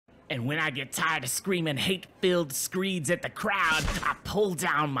And when I get tired of screaming hate-filled screeds at the crowd, I pull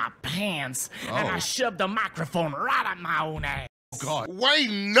down my pants and I shove the microphone right up my own ass. Oh, God. Wait,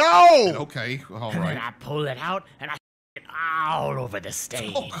 no! Okay, all And right. then I pull it out and I it all over the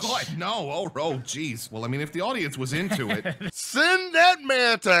stage. Oh, God, no. Oh, jeez. Well, I mean, if the audience was into it. Send that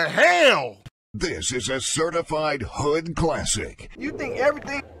man to hell! This is a certified hood classic. You think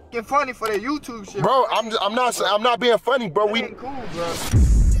everything funny for that YouTube shit? Bro, I'm not being funny, bro. That ain't cool, bro.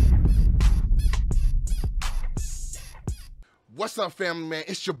 What's up, family, man?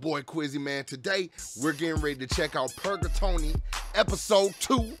 It's your boy Quizzy, man. Today, we're getting ready to check out Purgatony episode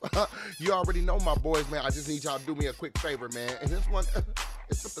 2. You already know my boys, man. I just need y'all to do me a quick favor, man. And this one,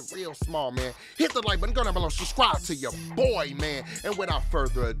 it's something real small, man. Hit the like button, go down below, subscribe to your boy, man. And without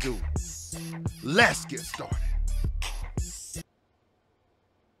further ado, let's get started.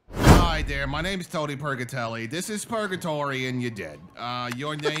 Hi there, my name is Tony Purgatony. This is Purgatory and you're dead.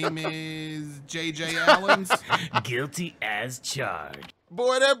 Your name is JJ Allens? Guilty as charged.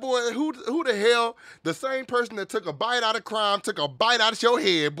 Boy, that boy, who the hell, the same person that took a bite out of crime, took a bite out of your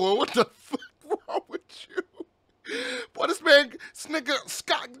head, boy. What the fuck wrong with you? Boy, this man,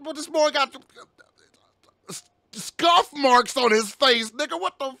 boy, this boy got scuff marks on his face, nigga.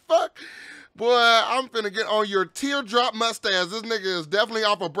 What the fuck? Boy, I'm finna get on your teardrop mustache. This nigga is definitely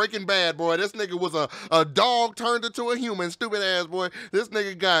off of Breaking Bad, boy. This nigga was a dog turned into a human, stupid ass, boy. This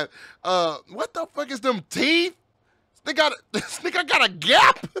nigga got, what the fuck is them teeth? This nigga got a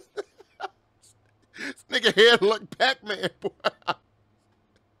gap. This nigga head look Pac-Man, boy.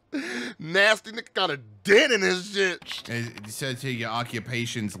 Nasty nigga got a dent in his shit. It says here your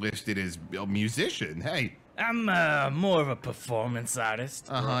occupation's listed as a musician. Hey. I'm more of a performance artist.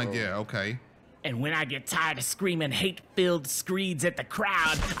 Yeah, okay. And when I get tired of screaming hate-filled screeds at the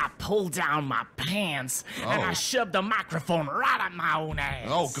crowd, I pull down my pants and I shove the microphone right up my own ass.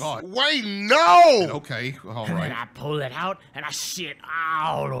 Oh, God. Wait, no! Okay, all And then right. I pull it out and I shit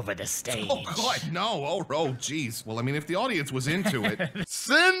all over the stage. Oh, God, no. Oh, jeez. Well, I mean, if the audience was into it.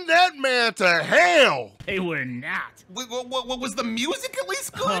 Send that man to hell! They were not. What was the music at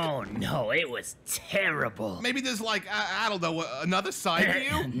least good? Oh, no, it was terrible. Maybe there's like, I don't know, another side to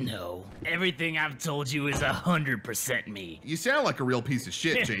you? No, everything I've told you is 100% me. You sound like a real piece of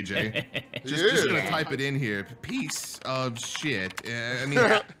shit, JJ. just gonna type it in here. Piece of shit. I mean,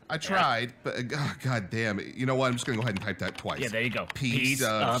 I tried, but God damn it. You know what? I'm just gonna go ahead and type that twice. Yeah, there you go. Piece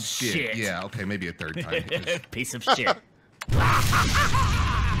of shit. Yeah, okay, maybe a third time. Piece of shit.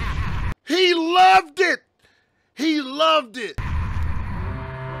 He loved it! He loved it!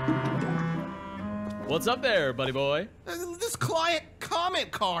 What's up there, buddy boy? This client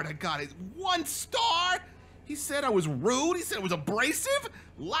comment card I got is 1 star. He said I was rude. He said it was abrasive,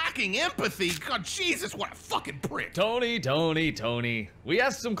 lacking empathy. God, Jesus, what a fucking prick. Tony. We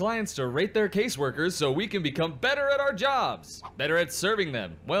asked some clients to rate their caseworkers so we can become better at our jobs. Better at serving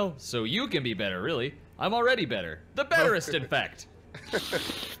them. Well, so you can be better, really. I'm already better. The betterest, in fact.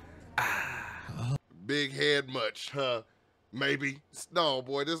 Big head much, huh? Maybe. No,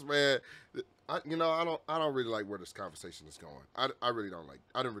 boy, this man. I don't really like where this conversation is going. I really don't like.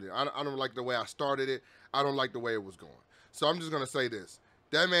 I don't like the way I started it. I don't like the way it was going. So I'm just gonna say this.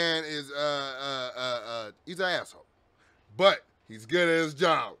 That man is he's an asshole, but he's good at his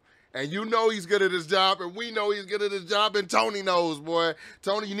job. And you know he's good at his job, and we know he's good at his job, and Tony knows, boy.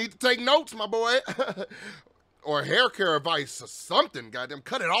 Tony, you need to take notes, my boy. Or hair care advice or something, goddamn.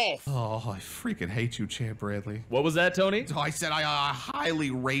 Cut it off. Oh, I freaking hate you, Chad Bradley. What was that, Tony? Oh, I said I highly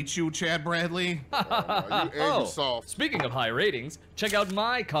rate you, Chad Bradley. You soft. Speaking of high ratings, check out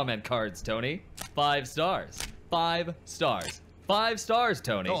my comment cards, Tony. 5 stars. 5 stars. 5 stars,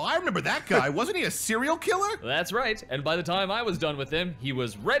 Tony. Oh, I remember that guy. Wasn't he a serial killer? That's right, and by the time I was done with him, he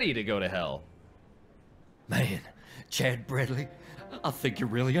was ready to go to hell. Man, Chad Bradley, I think you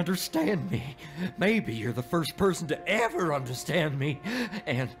really understand me. Maybe you're the first person to ever understand me.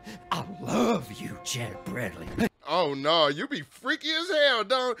 And I love you, Chad Bradley. Oh, no, you be freaky as hell,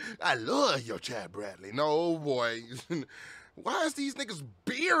 don't. I love your Chad Bradley. No, boy. Why is these niggas'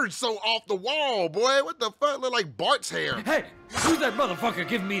 beards so off the wall, boy? What the fuck? Look like Bart's hair. Hey, who's that motherfucker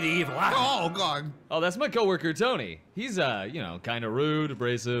giving me the evil eye? Oh, God. Oh, that's my coworker, Tony. He's, kind of rude,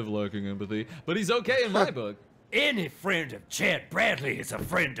 abrasive, lacking empathy, but he's okay in my book. Any friend of Chad Bradley is a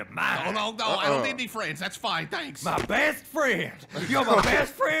friend of mine. No, I don't need any friends. That's fine, thanks. My best friend. You're my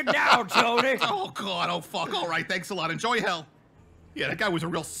best friend now, Tony. Oh, God, oh, fuck. All right, thanks a lot. Enjoy hell. Yeah, that guy was a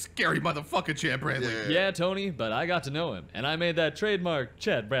real scary motherfucker, Chad Bradley. Yeah, Tony, but I got to know him, and I made that trademark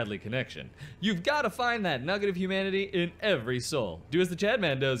Chad Bradley connection. You've got to find that nugget of humanity in every soul. Do as the Chad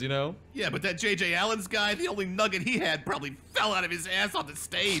Man does, you know? Yeah, but that J.J. Allen's guy, the only nugget he had probably fell out of his ass on the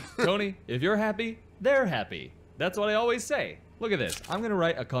stage. Tony, if you're happy, they're happy. That's what I always say. Look at this. I'm gonna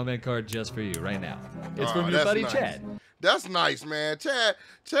write a comment card just for you right now. It's from your buddy nice. Chad. That's nice, man.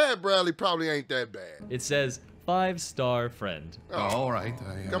 Chad Bradley probably ain't that bad. It says, 5-star friend. Oh, all right.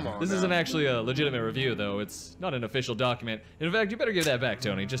 Come on. This now. isn't actually a legitimate review, though. It's not an official document. In fact, you better give that back,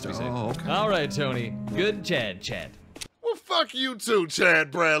 Tony, just to be safe. Oh, okay. All right, Tony. Good Chad. Well, fuck you too, Chad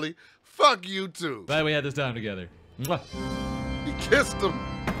Bradley. Fuck you too. Glad we had this time together. Mwah. He kissed him.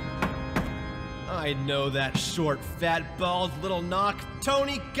 I know that short, fat, bald little knock.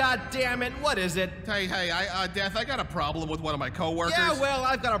 Tony, goddammit, what is it? Hey, Death, I got a problem with one of my coworkers. Yeah, well,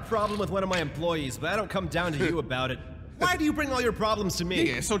 I've got a problem with one of my employees, but I don't come down to you about it. Why do you bring all your problems to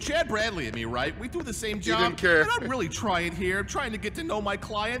me? Yeah, so Chad Bradley and me, right? We do the same job. didn't care. And I'm really trying here. I'm trying to get to know my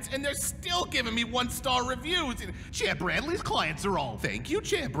clients, and they're still giving me 1-star reviews. And Chad Bradley's clients are all, thank you,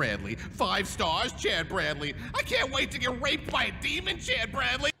 Chad Bradley. 5 stars, Chad Bradley. I can't wait to get raped by a demon, Chad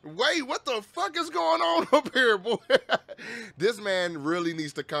Bradley. Wait, what the fuck is going on up here, boy? This man really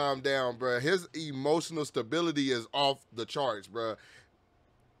needs to calm down, bro. His emotional stability is off the charts, bro.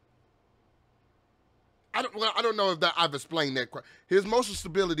 I don't know if that I've explained that. His emotional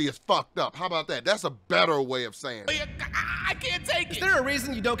stability is fucked up. How about that? That's a better way of saying it. I can't take it. Is there a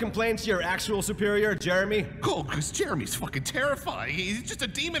reason you don't complain to your actual superior, Jeremy? Cool, because Jeremy's fucking terrifying. He's just a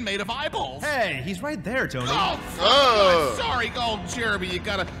demon made of eyeballs. Hey, he's right there, Tony. Oh, fuck. Sorry. Oh, Jeremy, you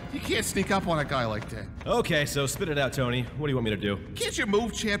can't sneak up on a guy like that. Okay, so spit it out, Tony. What do you want me to do? Can't you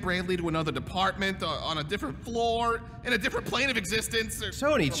move Chad Bradley to another department, on a different floor, in a different plane of existence?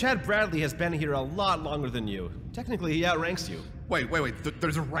 Tony, Chad Bradley has been here a lot longer than you. Technically, he outranks you. Wait.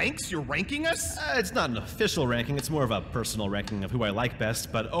 There's ranks? You're ranking us? It's not an official ranking, it's more of a personal ranking of who I like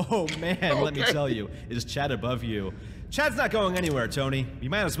best, but oh man, let me tell you, is Chad above you. Chad's not going anywhere, Tony. You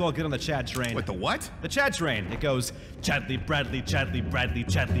might as well get on the Chad train. Wait, the what? The Chad train. It goes Chadley, Bradley, Chadley, Bradley,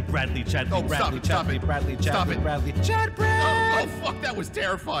 Chadley, Bradley, Chadley, Oh, Bradley, stop it. Chadley, Bradley, Stop Chadley, it. Bradley, Chad Brad! Oh, fuck, that was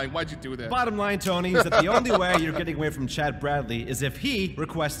terrifying. Why'd you do that? Bottom line, Tony, is that the only way you're getting away from Chad Bradley is if he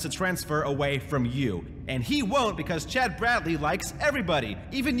requests to transfer away from you. And he won't because Chad Bradley likes everybody,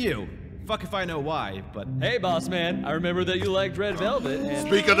 even you. Fuck if I know why, but... Hey, boss man. I remember that you liked Red Velvet, and...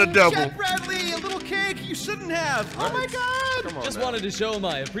 Speak of the devil. Chad Bradley, a little cake you shouldn't have. Oh my god! Come on Just now. wanted to show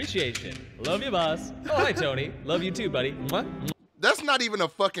my appreciation. Love you, boss. Oh, hi, Tony. Love you too, buddy. Mwah. That's not even a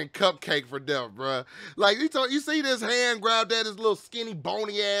fucking cupcake for them, bruh. Like, you see this hand grab that, his little skinny,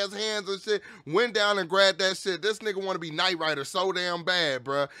 bony-ass hands and shit, went down and grabbed that shit. This nigga want to be Knight Rider so damn bad,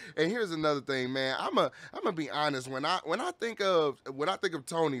 bruh. And here's another thing, man. I'm a be honest. When I think of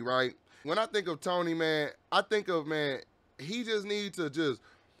Tony, right? When I think of Tony, man, I think of, man, he just needs to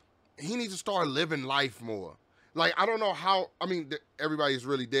he needs to start living life more. Like, I don't know how, I mean, everybody's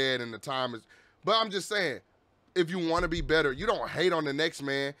really dead and the time is, but I'm just saying, if you want to be better, you don't hate on the next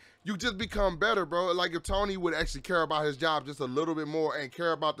man. You just become better, bro. Like if Tony would actually care about his job just a little bit more and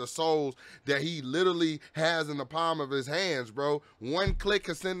care about the souls that he literally has in the palm of his hands, bro. One click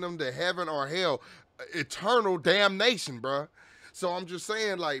can send them to heaven or hell. Eternal damnation, bro. So I'm just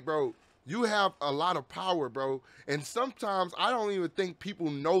saying, like, bro, you have a lot of power, bro. And sometimes I don't even think people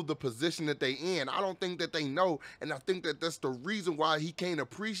know the position that they in. I don't think that they know. And I think that that's the reason why he can't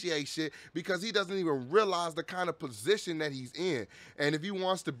appreciate shit, because he doesn't even realize the kind of position that he's in. And if he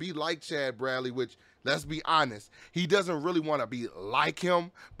wants to be like Chad Bradley, which, let's be honest, he doesn't really want to be like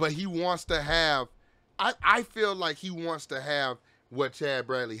him, but he wants to have, I feel like he wants to have what Chad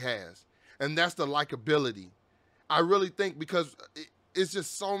Bradley has. And that's the likability. I really think, because it's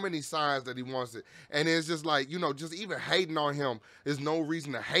just so many signs that he wants it. And it's just like, you know, just even hating on him is no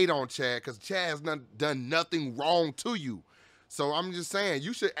reason to hate on Chad, because Chad has done nothing wrong to you. So I'm just saying,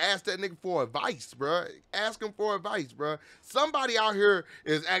 you should ask that nigga for advice, bro. Ask him for advice, bro. Somebody out here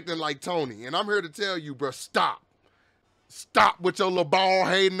is acting like Tony, and I'm here to tell you, bro, stop. Stop with your little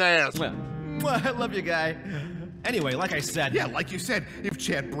ball-hating ass. I love you, guy. Anyway, like I said... Yeah, like you said, if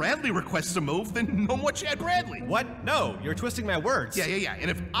Chad Bradley requests a move, then no more Chad Bradley. What? No, you're twisting my words. Yeah.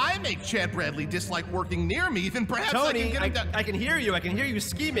 And if I make Chad Bradley dislike working near me, then perhaps Tony, I can get him I can hear you. I can hear you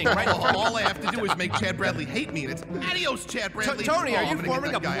scheming right in front of All I have to do is make Chad Bradley hate me, and it's adios, Chad Bradley. Tony, are Oh, you I'm gonna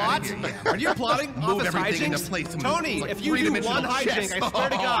forming get a that guy out plot? of here, yeah. Are you plotting Move office everything hijinks? into place. Tony, Like if you do three-dimensional one chess. hijink, I swear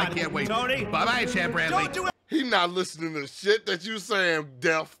to God. I can't wait. Tony, Bye-bye, Chad Bradley. don't do it. He not listening to shit that you saying,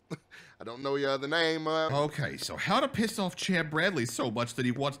 Deaf. I don't know your other name. Okay, so how to piss off Chad Bradley so much that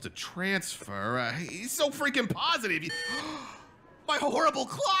he wants to transfer? He's so freaking positive. my horrible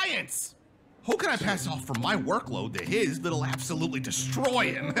clients. Who can I pass off from my workload to his that'll absolutely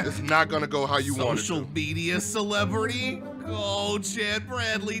destroy him? It's not gonna go how you want it Social to. media celebrity? Oh, Chad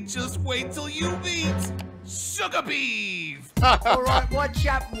Bradley, just wait till you meet Sugar Beef! Alright, what's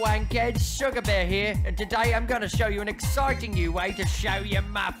up, wankheads? Sugar Bear here, and today I'm gonna show you an exciting new way to show your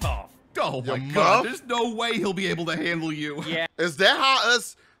muff off. Oh my Your god, muff? there's no way he'll be able to handle you. Yeah. Is that how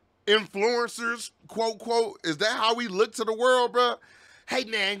us influencers, quote, quote, is that how we look to the world, bruh? Hey,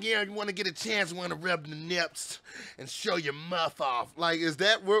 man, you want to get a chance, want to rub the nips and show your muff off. Like, is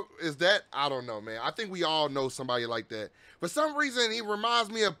that, I don't know, man. I think we all know somebody like that. For some reason, he reminds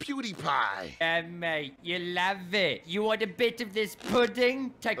me of PewDiePie. Mate, you love it. You want a bit of this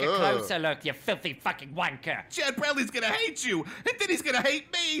pudding? Take a closer look, you filthy fucking wanker. Chad Bradley's gonna hate you, and then he's gonna hate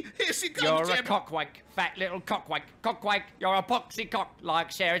me. Here she comes, You're a Chad. cockwank, fat little cockwank. Cockwank, you're a poxy cock.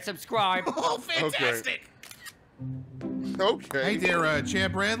 Like, share, and subscribe. Oh, fantastic. Okay. Hey there,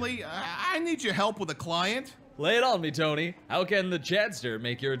 Chad Bradley. I need your help with a client. Lay it on me, Tony. How can the Chadster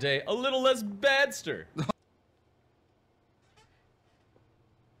make your day a little less badster?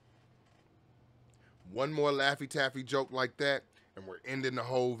 One more Laffy Taffy joke like that, and we're ending the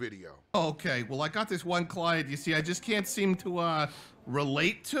whole video. Okay, well, I got this one client, you see, I just can't seem to,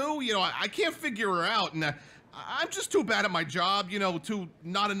 relate to. You know, I can't figure her out, and I'm just too bad at my job, you know, too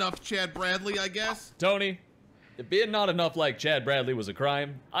not enough Chad Bradley, I guess. Tony, if being not enough like Chad Bradley was a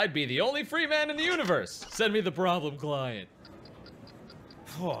crime, I'd be the only free man in the universe. Send me the problem client.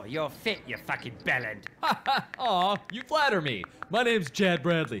 Oh, you're fit, you fucking bellend. Aw, you flatter me. My name's Chad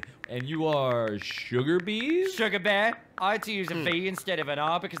Bradley, and you are Sugar Bees? Sugar Bear. I had to use a V instead of an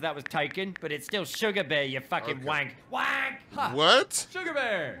R because that was taken, but it's still Sugar Bear, you fucking wank. Wank! Ha. What? Sugar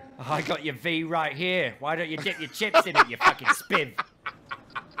Bear! I got your V right here. Why don't you dip your chips in it, you fucking spiv?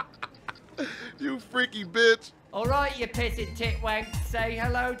 You freaky bitch. Alright, you pissing tit wank. Say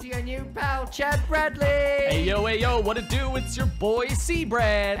hello to your new pal, Chad Bradley! Hey yo, what it do? It's your boy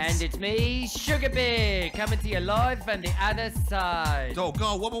C-Brads. And it's me, Sugar Bear, coming to you live from the other side. Oh,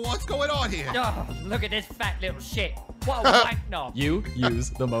 God, what's going on here? Oh, look at this fat little shit. What a wank knob. You use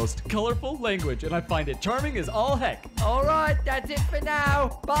the most colorful language, and I find it charming as all heck. Alright, that's it for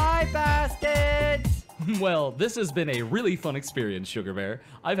now. Bye, bastards! Well, this has been a really fun experience, Sugar Bear.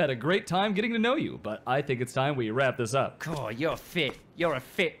 I've had a great time getting to know you, but I think it's time we wrap this up. Oh, you're fit. You're a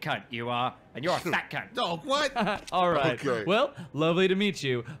fit cunt, you are. And you're a fat cunt. Oh, what? All right. Okay. Well, lovely to meet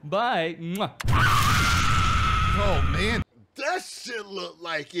you. Bye. Mwah. Oh, man. That shit looked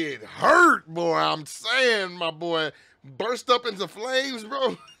like it hurt, boy. I'm saying, my boy. Burst up into flames,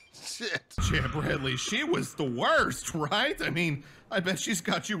 bro. Shit. Chad Bradley, she was the worst, right? I mean, I bet she's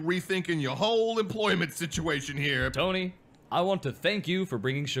got you rethinking your whole employment situation here. Tony, I want to thank you for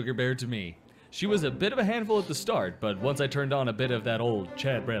bringing Sugar Bear to me. She was a bit of a handful at the start, but once I turned on a bit of that old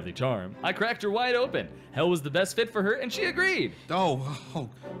Chad Bradley charm, I cracked her wide open. Hell was the best fit for her, and she agreed. Oh,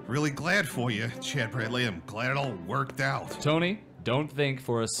 really glad for you, Chad Bradley. I'm glad it all worked out. Tony, don't think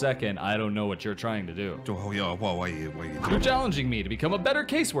for a second I don't know what you're trying to do. Oh, yeah, well, why you You're challenging me to become a better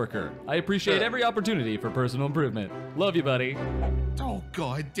caseworker. I appreciate every opportunity for personal improvement. Love you, buddy. Oh,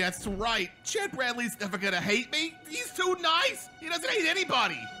 God, that's right. Chad Bradley's never gonna hate me. He's too nice. He doesn't hate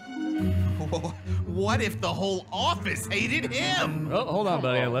anybody. What if the whole office hated him? Oh, hold on,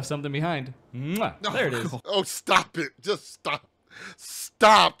 buddy. I left something behind. Mwah. There it is. Oh, stop it. Just stop.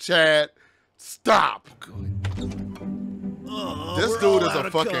 Stop, Chad. Stop. This dude is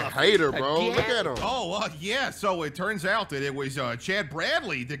a fucking hater, bro. Again? Look at him. Oh, yeah, so it turns out that it was Chad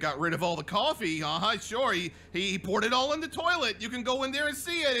Bradley that got rid of all the coffee. Sure, he poured it all in the toilet. You can go in there and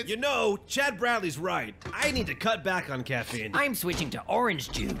see it. You know, Chad Bradley's right. I need to cut back on caffeine. I'm switching to orange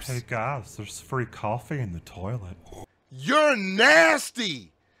juice. Hey guys, there's free coffee in the toilet. You're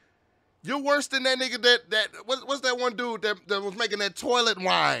nasty. You're worse than that nigga what's that one dude that was making that toilet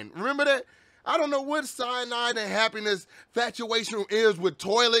wine? Remember that? I don't know what cyanide and happiness infatuation is with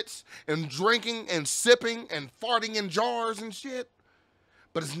toilets and drinking and sipping and farting in jars and shit,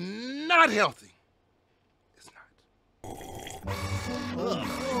 but it's not healthy. It's not.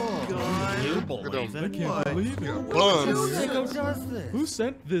 Look at them. I can't believe it. Buns. Who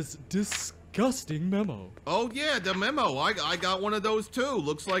sent this disgusting memo? Oh, yeah, the memo. I got one of those, too.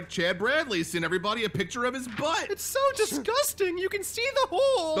 Looks like Chad Bradley sent everybody a picture of his butt. It's so disgusting. You can see the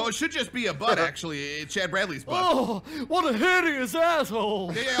hole. No, it should just be a butt, actually. It's Chad Bradley's butt. Oh, what a hideous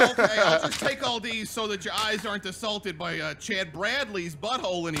asshole. Yeah, okay, I'll just take all these so that your eyes aren't assaulted by Chad Bradley's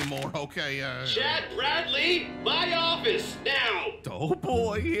butthole anymore, okay? Chad Bradley, my office, now! Oh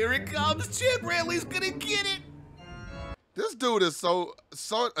boy, here it comes. Chad Bradley's gonna get it. This dude is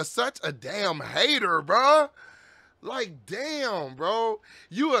such a damn hater, bruh. Like, damn, bro.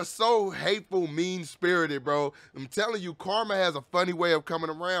 You are so hateful, mean-spirited, bro. I'm telling you, karma has a funny way of coming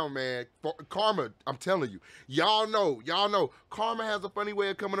around, man. Karma, I'm telling you. Y'all know, karma has a funny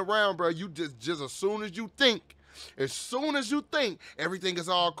way of coming around, bro. You just as soon as you think, everything is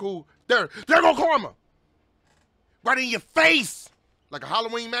all cool, there go karma. Right in your face, like a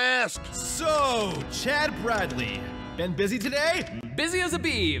Halloween mask. So, Chad Bradley, been busy today? Busy as a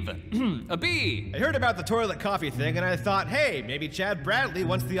beeve. A bee. I heard about the toilet coffee thing and I thought, hey, maybe Chad Bradley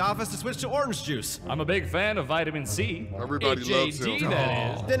wants the office to switch to orange juice. I'm a big fan of vitamin C. Everybody loves him.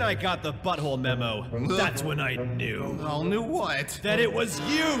 that is. Then I got the butthole memo. That's when I knew. Oh, knew what? That it was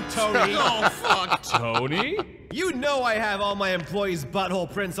you, Tony. Oh, fuck. Tony? You know I have all my employees'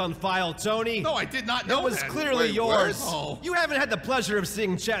 butthole prints on file, Tony. No, I did not know It was that. clearly Wait, yours. what? Oh. You haven't had the pleasure of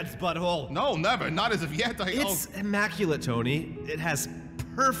seeing Chad's butthole. No, never. Not as of yet. It's immaculate, Tony. It has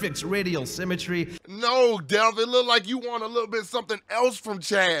perfect radial symmetry. No, Delv, it looked like you want a little bit something else from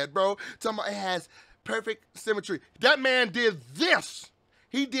Chad, bro. Talking about it has perfect symmetry. That man did this.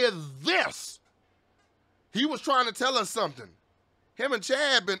 He did this. He was trying to tell us something. Him and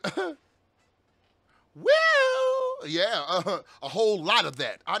Chad been, well, yeah, a whole lot of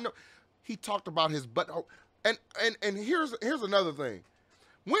that. I know. He talked about his butthole. And here's another thing.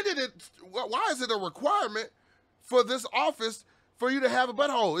 When did it, why is it a requirement for this office for you to have a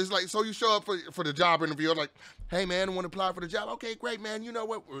butthole? It's like, so you show up for the job interview, like, hey man, I want to apply for the job. Okay, great, man. You know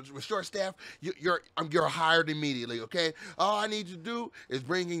what? We're short staffed. You're hired immediately. Okay. All I need you to do is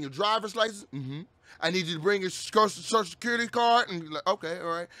bring in your driver's license. I need you to bring your social security card, and you're like, okay, all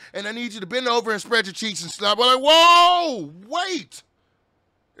right. And I need you to bend over and spread your cheeks and stuff. We're like, whoa, wait.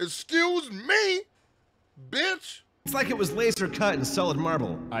 Excuse me, bitch. It's like it was laser cut in solid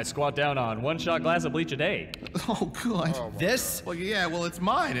marble. I squat down on 1 shot glass of bleach a day. Oh, God. This? Well, yeah, well, it's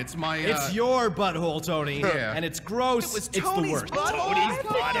mine. It's my, It's your butthole, Tony. Yeah. And it's gross. It was it's Tony's the worst.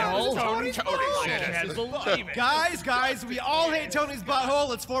 butthole. Tony's butthole. I can't believe it. Guys, we all hate Tony's butthole.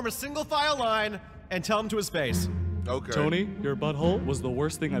 Let's form a single file line and tell him to his face. Okay. Tony, your butthole was the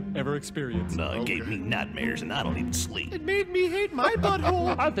worst thing I've ever experienced. It gave me nightmares and I don't even sleep. It made me hate my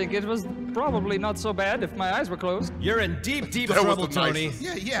butthole. I think it was probably not so bad if my eyes were closed. You're in deep That was trouble, the Tony.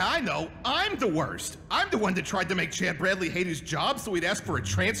 nicest. Yeah, I know. I'm the worst. I'm the one that tried to make Chad Bradley hate his job so he'd ask for a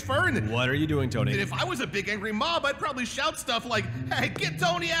transfer, and What are you doing, Tony? if I was a big angry mob, I'd probably shout stuff like, hey, get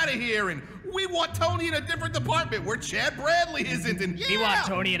Tony out of here, and we want Tony in a different department where Chad Bradley isn't, and We want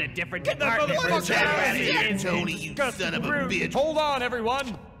Tony in a different that department. motherfucker where Chad out. Bradley Yeah, is. Tony, you son of a bitch. Hold on,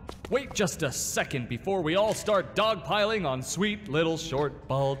 everyone. Wait just a second before we all start dogpiling on sweet little short,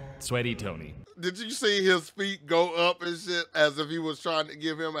 bald, sweaty Tony. Did you see his feet go up and shit as if he was trying to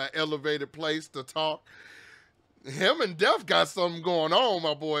give him an elevated place to talk? Him and Def got something going on,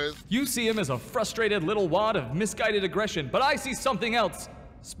 my boys. You see him as a frustrated little wad of misguided aggression, but I see something else.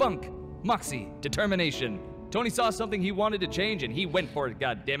 Spunk, moxie, determination. Tony saw something he wanted to change and he went for it,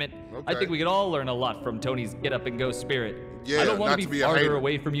 goddammit. I Okay. think we could all learn a lot from Tony's get up and go spirit. Yeah, I don't want not to to be be a farther hater.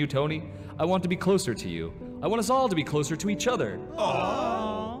 away from you, Tony. I want to be closer to you. I want us all to be closer to each other.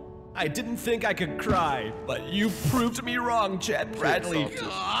 I didn't think I could cry, but you proved me wrong, Chad Bradley.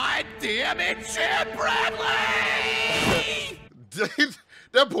 God damn it, Chad Bradley!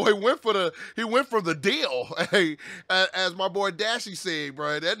 That boy went for the deal. Hey, as my boy Dashy said,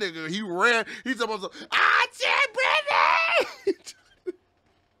 bro, that nigga, he ran. He's supposed to, Chad Bradley!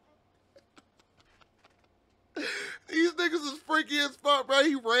 These niggas is freaky as fuck, bro.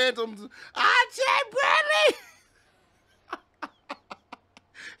 He ran to him, Chad Bradley!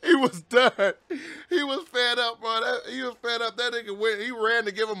 He was done. He was fed up, bro. He was fed up. That nigga went, he ran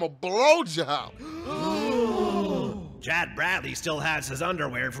to give him a blowjob. Chad Bradley still has his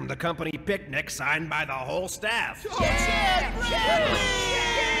underwear from the company picnic signed by the whole staff. Chad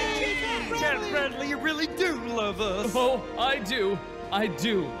Bradley, you really do love us. Oh, I do. I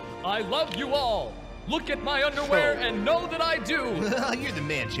do. I love you all. Look at my underwear and know that I do. You're the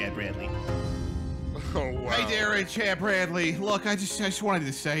man, Chad Bradley. Oh, wow. Hey there, Chad Bradley. Look, I just wanted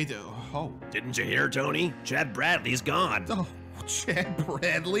to say, Didn't you hear, Tony? Chad Bradley's gone. Chad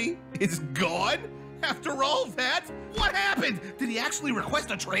Bradley is gone? After all that? What happened? Did he actually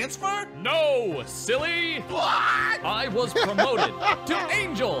request a transfer? No, silly. What? I was promoted to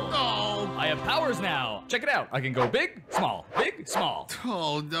Angel. Oh. I have powers now. Check it out. I can go big, small, big, small.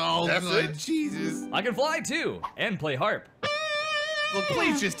 Oh, no, That's good it? Jesus. I can fly too and play harp. Well,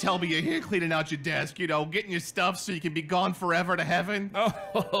 please just tell me you're here cleaning out your desk, getting your stuff so you can be gone forever to heaven.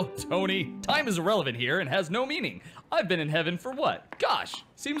 Oh, Tony, time is irrelevant here and has no meaning. I've been in heaven for what? Gosh,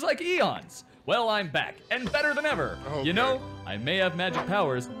 seems like eons. Well, I'm back, and better than ever. Okay. You know, I may have magic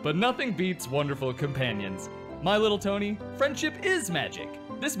powers, but nothing beats wonderful companions. My little Tony, friendship is magic.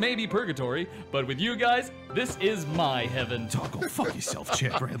 This may be purgatory, but with you guys, this is my heaven. Go fuck yourself,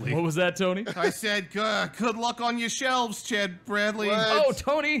 Chad Bradley. What was that, Tony? I said, good luck on your shelves, Chad Bradley. What? Oh,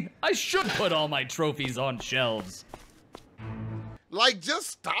 Tony, I should put all my trophies on shelves. Like, just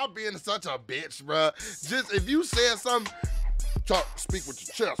stop being such a bitch, bruh. Just, if you said something, speak with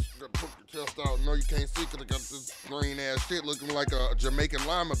your chest. You gotta put your chest out. No, you can't see because I got this green ass shit looking like a Jamaican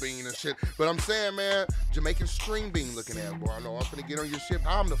lima bean and shit. But I'm saying, man, Jamaican string bean looking ass, boy. I know I'm finna get on your shit.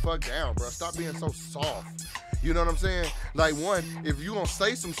 Calm the fuck down, bruh. Stop being so soft. You know what I'm saying? Like, one, if you gonna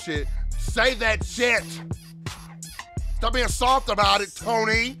say some shit, say that shit. Stop being soft about it,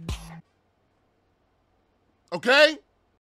 Tony. Okay?